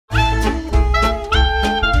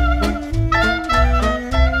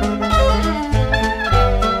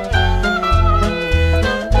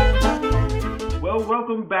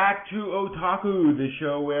back to Otaku, the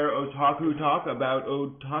show where otaku talk about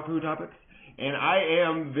otaku topics. And I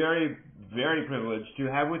am very, very privileged to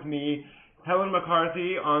have with me Helen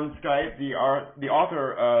McCarthy on Skype, the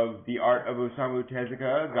author of The Art of Osamu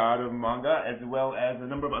Tezuka, God of Manga, as well as a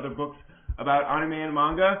number of other books about anime and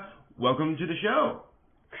manga. Welcome to the show.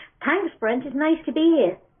 Thanks, Brent. It's nice to be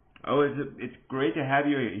here. Oh, it's great to have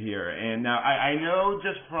you here. And now I know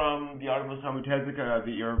just from The Art of Osamu Tezuka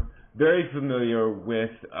that you're very familiar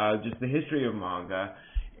with just the history of manga.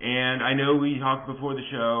 And I know we talked before the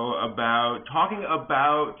show about talking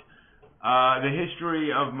about the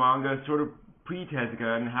history of manga sort of pre-Tezuka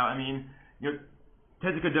and how, I mean,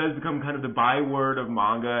 Tezuka does become kind of the byword of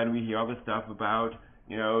manga, and we hear all this stuff about,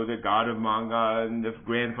 the god of manga and the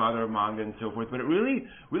grandfather of manga and so forth. But it really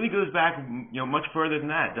goes back, much further than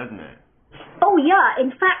that, doesn't it? Oh, yeah.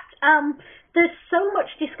 In fact, there's so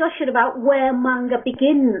much discussion about where manga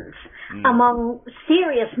begins among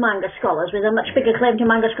serious manga scholars with a much bigger claim to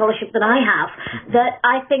manga scholarship than I have, that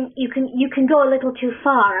I think you can go a little too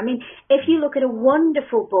far. I mean, if you look at a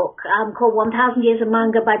wonderful book called 1000 Years of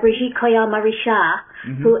Manga by Brigitte Koyama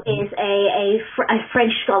Richard, who is a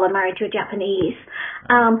French scholar married to a Japanese,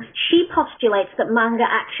 she postulates that manga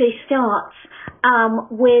actually starts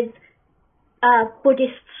with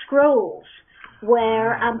Buddhist scrolls,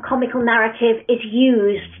 where comical narrative is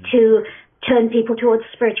used to turn people towards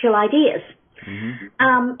spiritual ideas.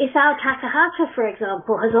 Isao Takahata, for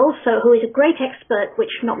example, who is a great expert, which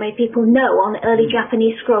not many people know, on early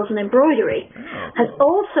Japanese scrolls and embroidery, has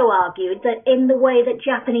also argued that in the way that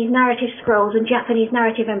Japanese narrative scrolls and Japanese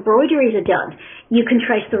narrative embroideries are done, you can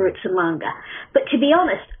trace the roots of manga. But to be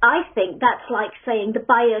honest, I think that's like saying the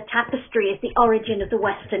Bayeux Tapestry is the origin of the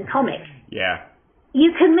Western comic. Yeah.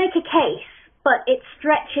 You can make a case, but it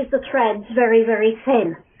stretches the threads very, very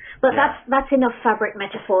thin. But that's enough fabric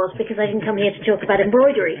metaphors, because I didn't come here to talk about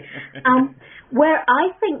embroidery. Where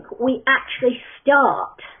I think we actually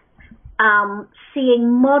start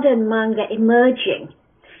seeing modern manga emerging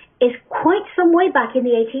is quite some way back in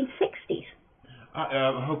the 1860s.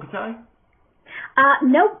 Hokusai?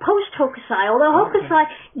 No, post-Hokusai, although Hokusai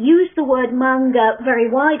used the word manga very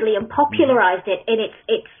widely and popularized it in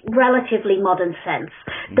its relatively modern sense.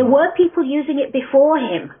 There were people using it before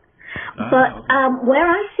him, but where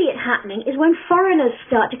I see it happening is when foreigners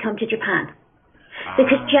start to come to Japan.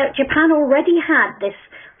 Because Japan already had this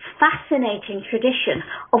fascinating tradition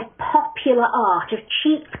of popular art, of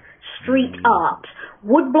cheap street art,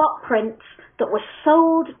 woodblock prints that were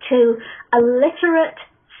sold to a literate,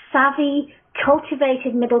 savvy,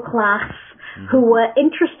 cultivated middle class who were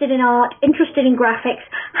interested in art, interested in graphics,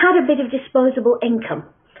 had a bit of disposable income.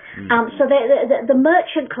 So the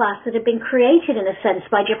merchant class that had been created, in a sense,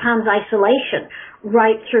 by Japan's isolation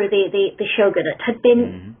right through the shogunate had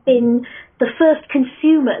been the first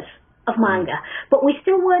consumers of manga. But we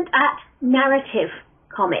still weren't at narrative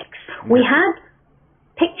comics. We had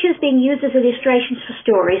pictures being used as illustrations for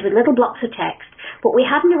stories with little blocks of text, but we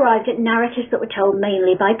hadn't arrived at narratives that were told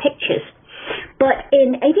mainly by pictures. But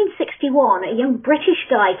in 1861, a young British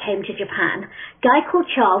guy came to Japan, a guy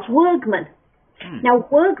called Charles Worgman. Now,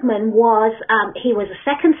 Worgman was a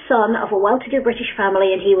second son of a well-to-do British family,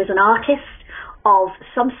 and he was an artist of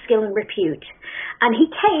some skill and repute. And he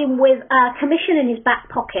came with a commission in his back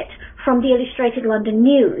pocket from the Illustrated London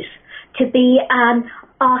News to be an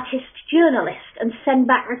artist journalist and send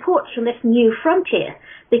back reports from this new frontier,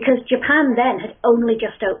 because Japan then had only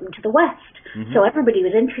just opened to the West. So everybody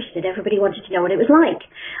was interested, everybody wanted to know what it was like.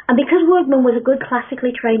 And because Worgman was a good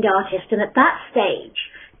classically trained artist, and at that stage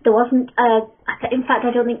there wasn't, in fact I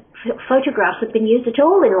don't think photographs had been used at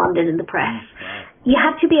all in London in the press, you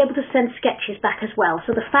had to be able to send sketches back as well.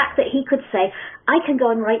 So the fact that he could say, I can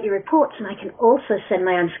go and write your reports and I can also send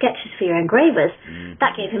my own sketches for your engravers,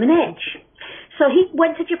 that gave him an edge. So he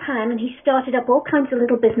went to Japan and he started up all kinds of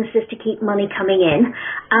little businesses to keep money coming in.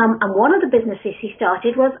 And one of the businesses he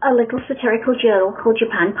started was a little satirical journal called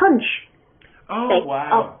Japan Punch. Oh,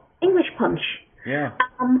 wow. English Punch. Yeah.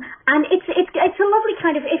 And it's a lovely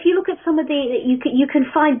kind of, if you look at some of you can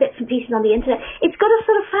find bits and pieces on the internet, it's got a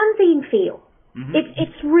sort of fanzine feel.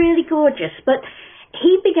 It's really gorgeous. But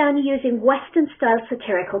he began using Western-style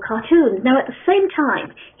satirical cartoons. Now, at the same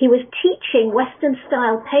time, he was teaching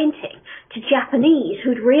Western-style painting to Japanese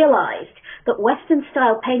who'd realized that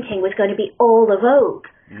Western-style painting was going to be all the vogue.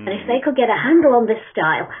 And if they could get a handle on this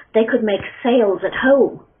style, they could make sales at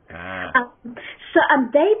home. And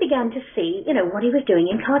they began to see, what he was doing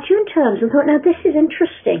in cartoon terms and thought, now, this is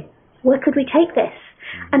interesting. Where could we take this?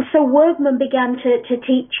 And so Worgman began to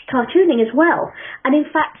teach cartooning as well. And in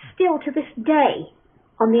fact, still to this day,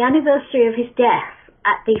 on the anniversary of his death,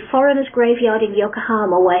 at the foreigners' graveyard in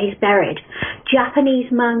Yokohama, where he's buried, Japanese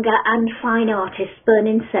manga and fine artists burn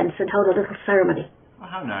incense and hold a little ceremony. Oh,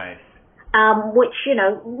 how nice. Which,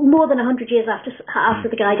 more than 100 years after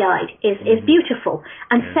the guy died, is beautiful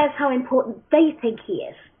and says how important they think he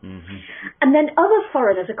is. Mm-hmm. And then other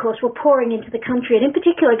foreigners, of course, were pouring into the country, and in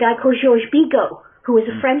particular a guy called Georges Bigot, who was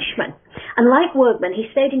a Frenchman. And like Workman, he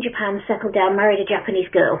stayed in Japan, settled down, married a Japanese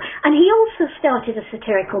girl. And he also started a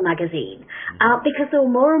satirical magazine because there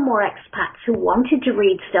were more and more expats who wanted to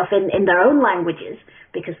read stuff in their own languages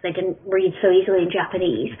because they didn't read so easily in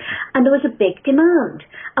Japanese. And there was a big demand.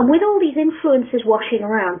 And with all these influences washing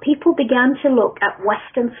around, people began to look at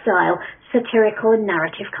Western-style satirical and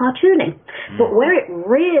narrative cartooning. But where it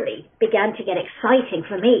really began to get exciting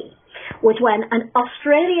for me was when an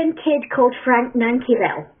Australian kid called Frank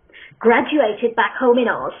Nankyville graduated back home in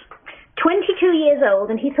Oz, 22 years old,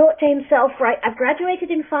 and he thought to himself, right, I've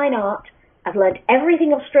graduated in fine art, I've learned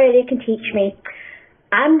everything Australia can teach me,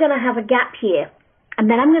 I'm going to have a gap year, and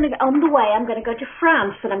then on the way, I'm going to go to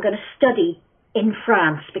France, and I'm going to study in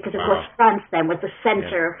France, because of course France then was the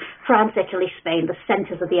centre of France, Italy, Spain, the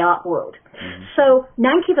centres of the art world. So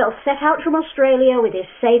Nankyville set out from Australia with his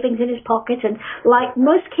savings in his pocket, and like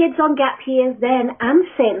most kids on gap years then and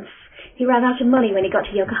since, he ran out of money when he got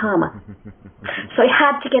to Yokohama. So he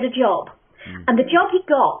had to get a job. And the job he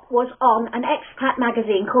got was on an expat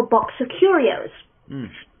magazine called Box of Curios. And,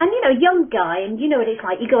 young guy, and you know what it's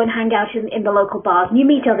like. You go and hang out in the local bars, and you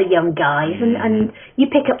meet other young guys, and you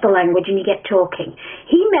pick up the language, and you get talking.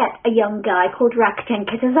 He met a young guy called Rakuten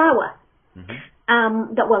Kitazawa.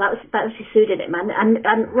 That was his pseudonym. And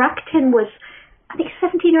Rakuten was, I think,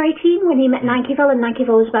 17 or 18 when he met Nankyville, and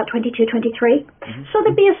Nankyville was about 22, 23. So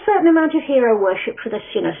there'd be a certain amount of hero worship for this,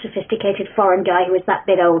 sophisticated foreign guy who was that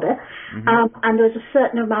bit older. And there was a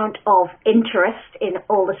certain amount of interest in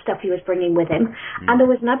all the stuff he was bringing with him. And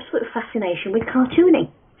there was an absolute fascination with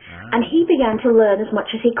cartooning. And he began to learn as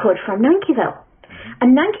much as he could from Nankyville.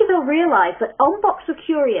 And Nankyville realized that on Box of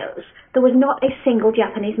Curios, there was not a single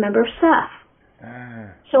Japanese member of staff.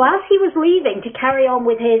 So as he was leaving to carry on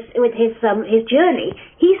with his journey,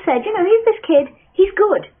 he said, here's this kid, he's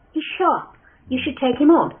good, he's sharp, you should take him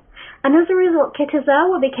on. And as a result,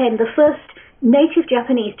 Kitazawa became the first native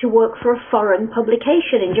Japanese to work for a foreign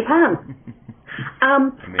publication in Japan.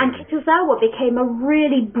 And Kitazawa became a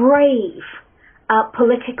really brave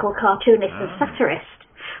political cartoonist and satirist.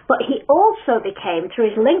 But he also became, through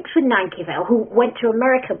his links with Nankyville, who went to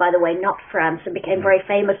America, by the way, not France, and became very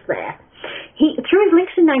famous there, through his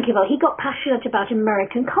links with Nankyville, he got passionate about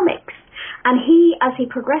American comics. And as he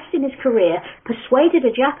progressed in his career, persuaded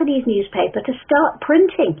a Japanese newspaper to start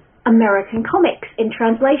printing American comics in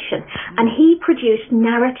translation. And he produced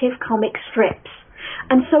narrative comic strips.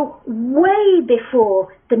 And so way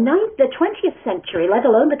before the 20th century, let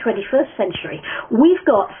alone the 21st century, we've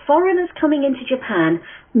got foreigners coming into Japan,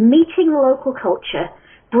 meeting local culture,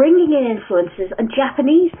 bringing in influences, and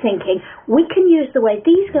Japanese thinking, we can use the way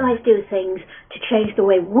these guys do things to change the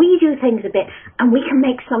way we do things a bit, and we can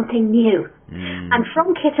make something new. And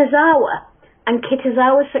from Kitazawa and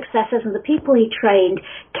Kitazawa's successors and the people he trained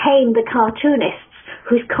came the cartoonists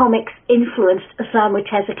whose comics influenced Osamu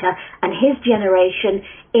Tezuka and his generation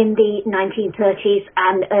in the 1930s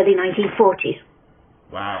and early 1940s.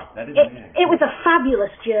 Wow, that is it was a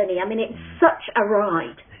fabulous journey. I mean, it's such a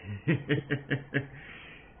ride.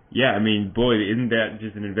 Yeah, I mean, boy, isn't that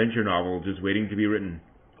just an adventure novel just waiting to be written?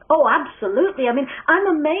 Oh, absolutely. I mean, I'm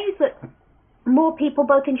amazed that more people,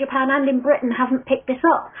 both in Japan and in Britain, haven't picked this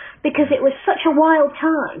up, because it was such a wild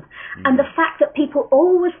time. And the fact that people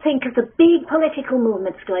always think of the big political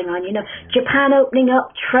movements going on, Japan opening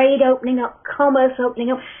up, trade opening up, commerce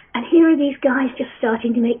opening up, and here are these guys just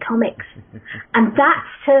starting to make comics. And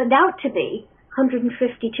that's turned out to be, 150,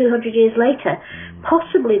 200 years later,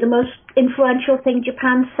 possibly the most influential thing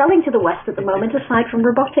Japan's selling to the West at the moment, aside from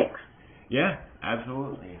robotics. Yeah,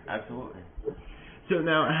 absolutely. So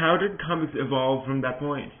now, how did comics evolve from that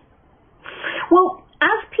point? Well,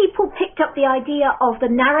 as people picked up the idea of the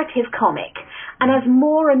narrative comic, and as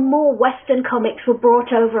more and more Western comics were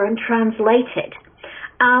brought over and translated,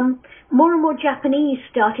 more and more Japanese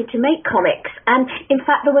started to make comics. And in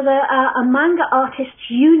fact, there was a manga artists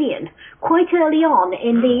union quite early on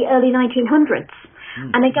in the early 1900s.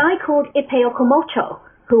 And a guy called Ippei Okamoto,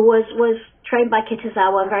 who was trained by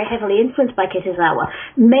Kitazawa and very heavily influenced by Kitazawa,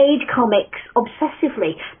 made comics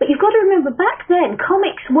obsessively. But you've got to remember, back then,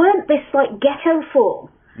 comics weren't this like ghetto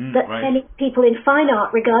form that many people in fine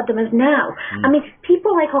art regard them as now. I mean,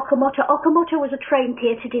 people like Okamoto. Okamoto was a trained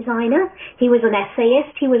theatre designer. He was an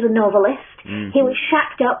essayist. He was a novelist. He was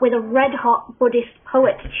shacked up with a red-hot Buddhist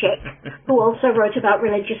poet chick who also wrote about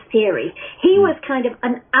religious theory. He was kind of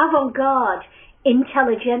an avant-garde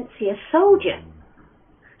intelligentsia soldier.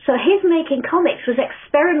 So his making comics was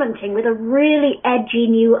experimenting with a really edgy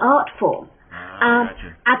new art form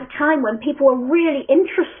at a time when people were really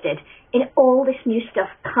interested in all this new stuff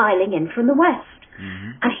piling in from the West.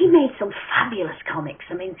 And he made some fabulous comics.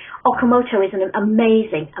 I mean, Okamoto is an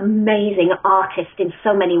amazing, amazing artist in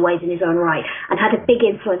so many ways in his own right and had a big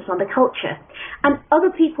influence on the culture. And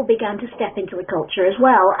other people began to step into the culture as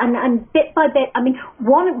well. And bit by bit, I mean,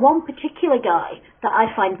 one particular guy that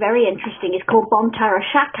I find very interesting is called Bontara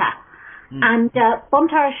Shaka. And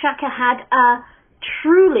Bontara Shaka had a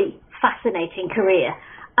truly fascinating career.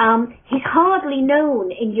 He's hardly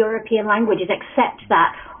known in European languages except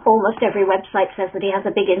that almost every website says that he has a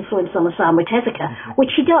big influence on Osamu Tezuka, which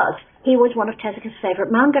he does. He was one of Tezuka's favorite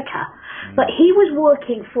manga-ka. But he was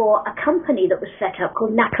working for a company that was set up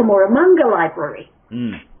called Nakamura Manga Library.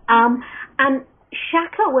 And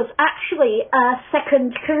Shaka was actually a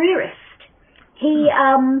second careerist. He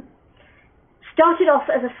started off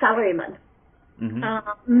as a salaryman,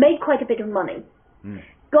 made quite a bit of money,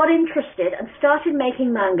 got interested and started making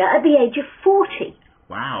manga at the age of 40.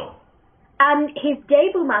 Wow. And his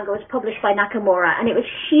debut manga was published by Nakamura, and it was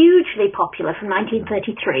hugely popular from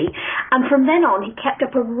 1933. And from then on, he kept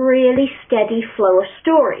up a really steady flow of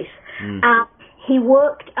stories. He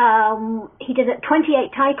worked, he did 28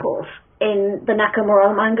 titles in the Nakamura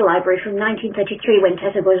Manga Library from 1933 when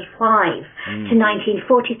Tezuka was 5 to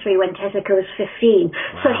 1943 when Tezuka was 15.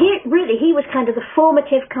 Wow. So he was kind of the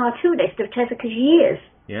formative cartoonist of Tezuka's years.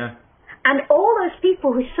 Yeah. And all those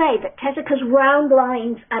people who say that Tezuka's round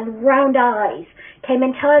lines and round eyes came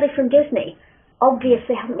entirely from Disney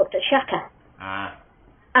obviously haven't looked at Shaka.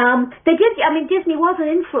 They did. I mean, Disney was an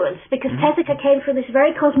influence because Tezuka came from this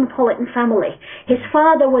very cosmopolitan family. His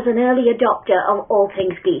father was an early adopter of all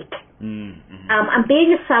things geek. And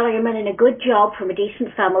being a salaryman in a good job from a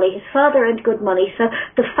decent family, his father earned good money, so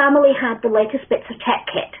the family had the latest bits of tech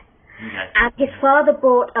kit. And his father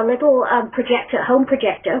bought a little home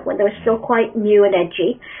projector, when they were still quite new and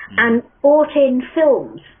edgy, and bought in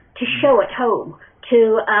films to show at home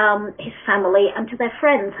to his family and to their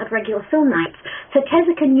friends at regular film nights. So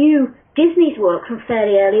Tezuka knew Disney's work from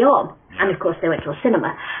fairly early on, and of course they went to a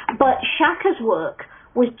cinema. But Shaka's work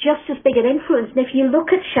was just as big an influence, and if you look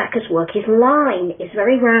at Shaka's work, his line is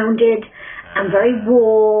very rounded and very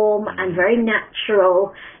warm and very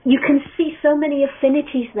natural. You can see so many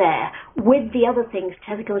affinities there with the other things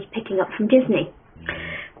Tezuka was picking up from Disney.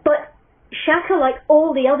 But Shaka, like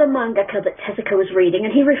all the other mangaka that Tezuka was reading,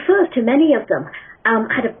 and he refers to many of them,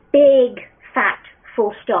 had a big, fat,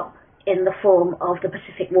 full stop in the form of the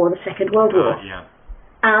Pacific War, the Second World War.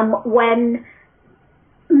 When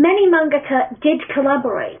many mangaka did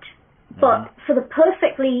collaborate, but for the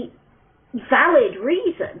perfectly valid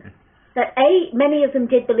reason that A, many of them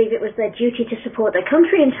did believe it was their duty to support their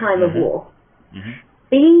country in time of war.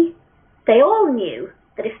 B, they all knew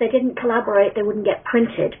that if they didn't collaborate, they wouldn't get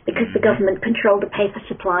printed because the government controlled the paper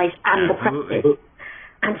supplies and the presses.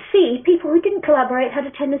 And C, people who didn't collaborate had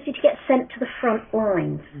a tendency to get sent to the front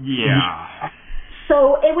lines.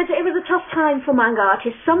 So it was a tough time for manga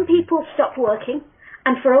artists. Some people stopped working.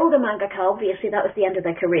 And for older mangaka, obviously, that was the end of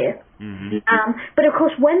their career. But of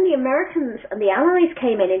course, when the Americans and the Allies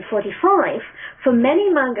came in 1945, for many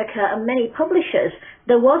mangaka and many publishers,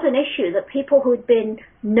 there was an issue that people who had been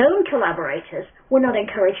known collaborators were not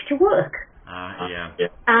encouraged to work.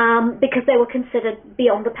 Because they were considered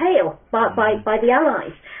beyond the pale by the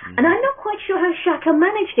Allies. And I'm not quite sure how Shaka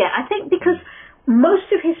managed it. I think because most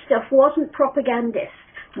of his stuff wasn't propagandist.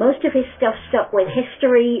 Most of his stuff stuck with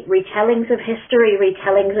history, retellings of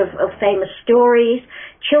famous stories,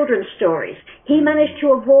 children's stories. He managed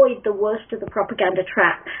to avoid the worst of the propaganda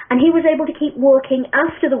trap, and he was able to keep working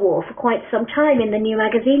after the war for quite some time in the new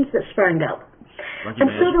magazines that sprang up. And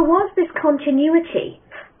so there was this continuity,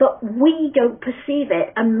 but we don't perceive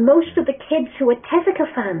it, and most of the kids who are Tezuka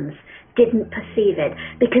fans didn't perceive it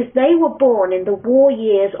because they were born in the war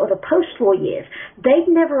years or the post-war years.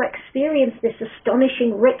 They'd never experienced this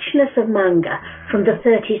astonishing richness of manga from the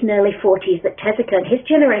 30s and early 40s that Tezuka and his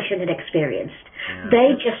generation had experienced.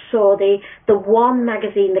 They just saw the one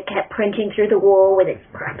magazine that kept printing through the war with its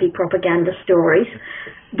crappy propaganda stories.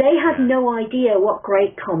 They had no idea what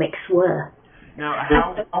great comics were. Now,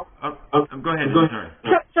 how... go ahead.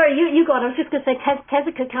 Sorry, you go on. I was just going to say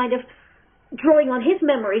Tezuka kind of drawing on his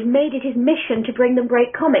memories, made it his mission to bring them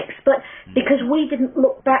great comics. But because we didn't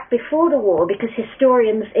look back before the war, because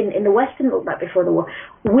historians in the West didn't look back before the war,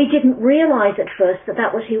 we didn't realize at first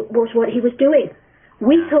that was what he was doing.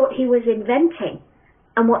 We thought he was inventing,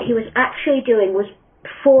 and what he was actually doing was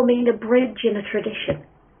forming a bridge in a tradition.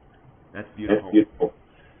 That's beautiful.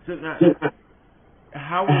 So now,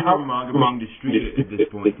 how was manga being distributed at this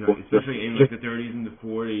point, especially in like the 30s and the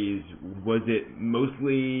 40s? Was it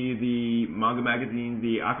mostly the manga magazines,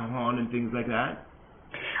 the Akahon and things like that?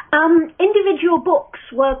 Individual books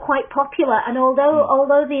were quite popular, and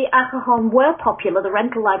although the Akahon were popular, the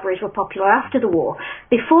rental libraries were popular after the war.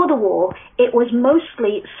 Before the war, it was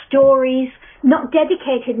mostly stories, not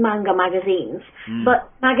dedicated manga magazines,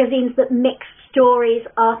 but magazines that mixed stories,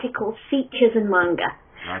 articles, features, and manga.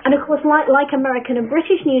 Gotcha. And of course, like American and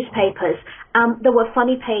British newspapers, there were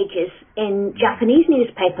funny pages in Japanese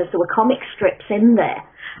newspapers. There were comic strips in there.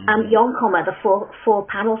 Yonkoma, the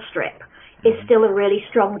four-panel strip, is still a really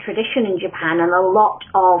strong tradition in Japan, and a lot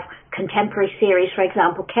of contemporary series, for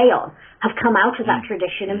example, K-On!, have come out of that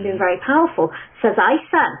tradition and been very powerful.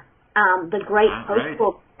 Sazai-san, the great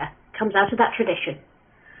post-war, comes out of that tradition.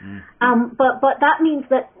 But that means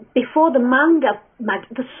that before the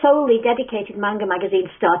the solely dedicated manga magazine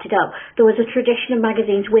started up, there was a tradition of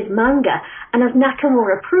magazines with manga, and as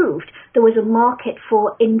Nakamura proved, there was a market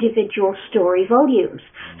for individual story volumes.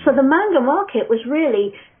 So the manga market was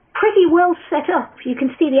really pretty well set up. You can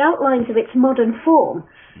see the outlines of its modern form,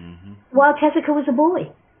 while Tezuka was a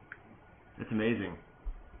boy. That's amazing.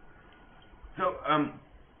 So,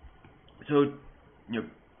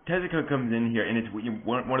 Tezuka comes in here, and it's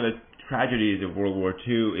one of the tragedies of World War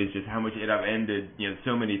II is just how much it upended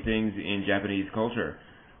so many things in Japanese culture,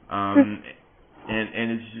 and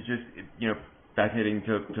it's just fascinating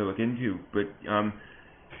to look into. But so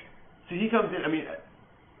he comes in. I mean,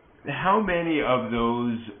 how many of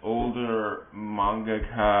those older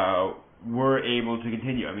manga-ka were able to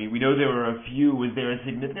continue? I mean, we know there were a few. Was there a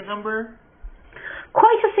significant number?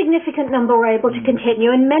 Quite a significant number were able to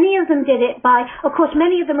continue, and many of them did it by, of course,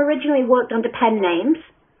 many of them originally worked under pen names.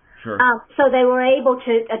 Sure. So they were able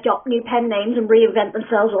to adopt new pen names and reinvent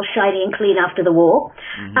themselves all shiny and clean after the war.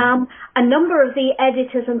 A number of the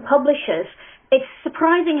editors and publishers, it's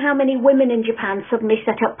surprising how many women in Japan suddenly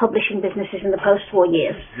set up publishing businesses in the post-war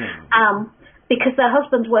years. Because their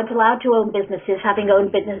husbands weren't allowed to own businesses, having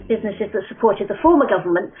owned businesses that supported the former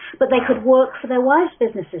government, but they could work for their wives'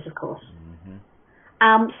 businesses, of course.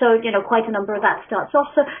 So, quite a number of that starts off.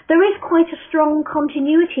 So there is quite a strong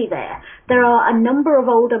continuity there. There are a number of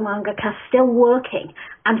older mangaka still working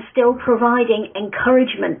and still providing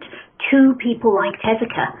encouragement to people like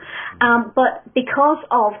Tezuka. But because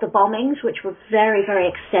of the bombings, which were very, very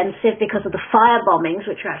extensive, because of the fire bombings,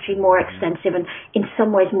 which are actually more extensive and in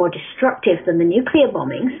some ways more destructive than the nuclear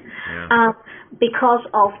bombings, because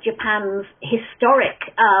of Japan's historic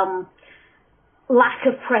lack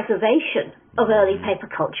of preservation of early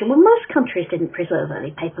paper culture. Well, most countries didn't preserve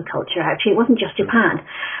early paper culture, actually. It wasn't just Japan.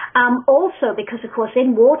 Also because, of course,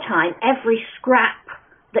 in wartime, every scrap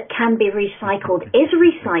that can be recycled is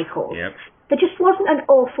recycled. Yep. There just wasn't an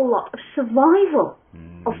awful lot of survival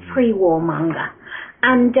of pre-war manga.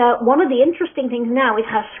 And one of the interesting things now is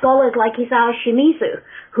how scholars like Isao Shimizu,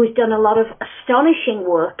 who's done a lot of astonishing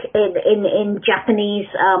work in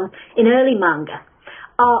Japanese, in early manga,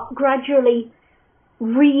 are gradually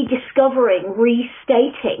rediscovering,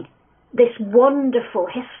 restating this wonderful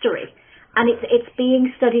history. And it's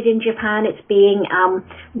being studied in Japan, it's being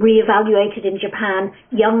reevaluated in Japan.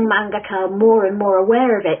 Young mangaka are more and more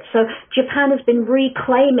aware of it. So Japan has been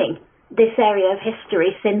reclaiming this area of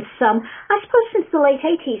history since, I suppose since the late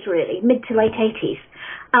 80s really, mid to late 80s.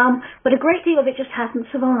 But a great deal of it just hasn't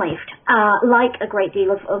survived, like a great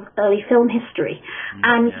deal of early film history.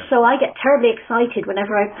 And so I get terribly excited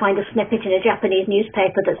whenever I find a snippet in a Japanese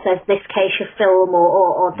newspaper that says this Keisha film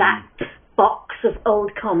or that box of old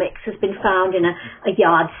comics has been found in a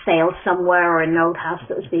yard sale somewhere, or in an old house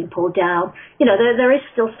that was being pulled down. There is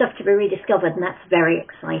still stuff to be rediscovered, and that's very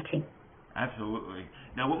exciting. Absolutely.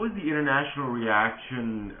 Now, what was the international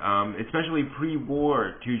reaction, especially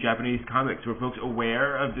pre-war, to Japanese comics? Were folks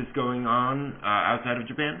aware of this going on outside of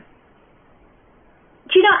Japan?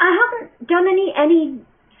 Do you know, I haven't done any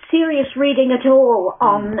serious reading at all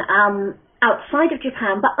on outside of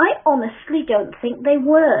Japan, but I honestly don't think they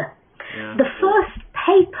were. Yeah. The first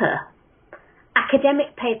paper,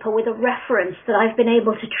 academic paper with a reference that I've been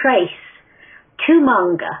able to trace to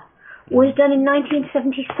manga was done in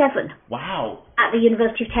 1977. Wow. At the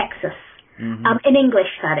University of Texas. In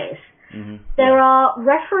English, that is. Mm-hmm. There are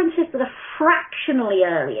references that are fractionally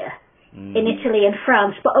earlier in Italy and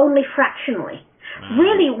France, but only fractionally.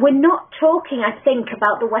 Really, we're not talking, I think,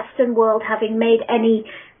 about the Western world having made any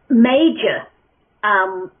major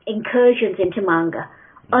incursions into manga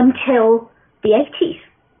until the 80s.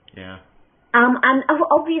 Yeah. And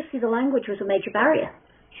obviously the language was a major barrier.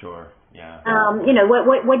 Sure, yeah. You know,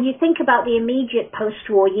 when you think about the immediate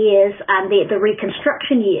post-war years and the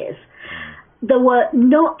Reconstruction years, there were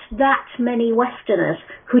not that many Westerners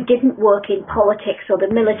who didn't work in politics or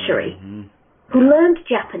the military who learned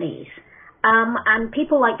Japanese. And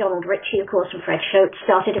people like Donald Ritchie, of course, and Fred Choate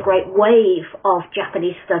started a great wave of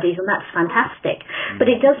Japanese studies, and that's fantastic. But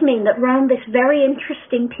it does mean that around this very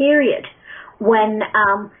interesting period when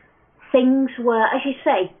things were, as you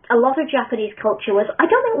say, a lot of Japanese culture was, I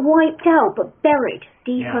don't think wiped out, but buried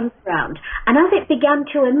deep underground. And as it began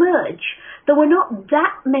to emerge, there were not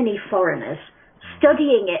that many foreigners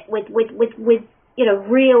studying it with you know,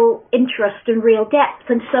 real interest and real depth.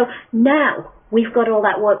 And so now we've got all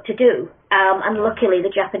that work to do. And luckily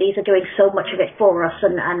the Japanese are doing so much of it for us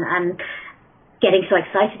and getting so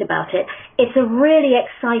excited about it. It's a really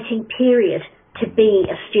exciting period to be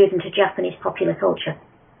a student of Japanese popular culture.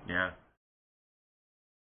 Yeah.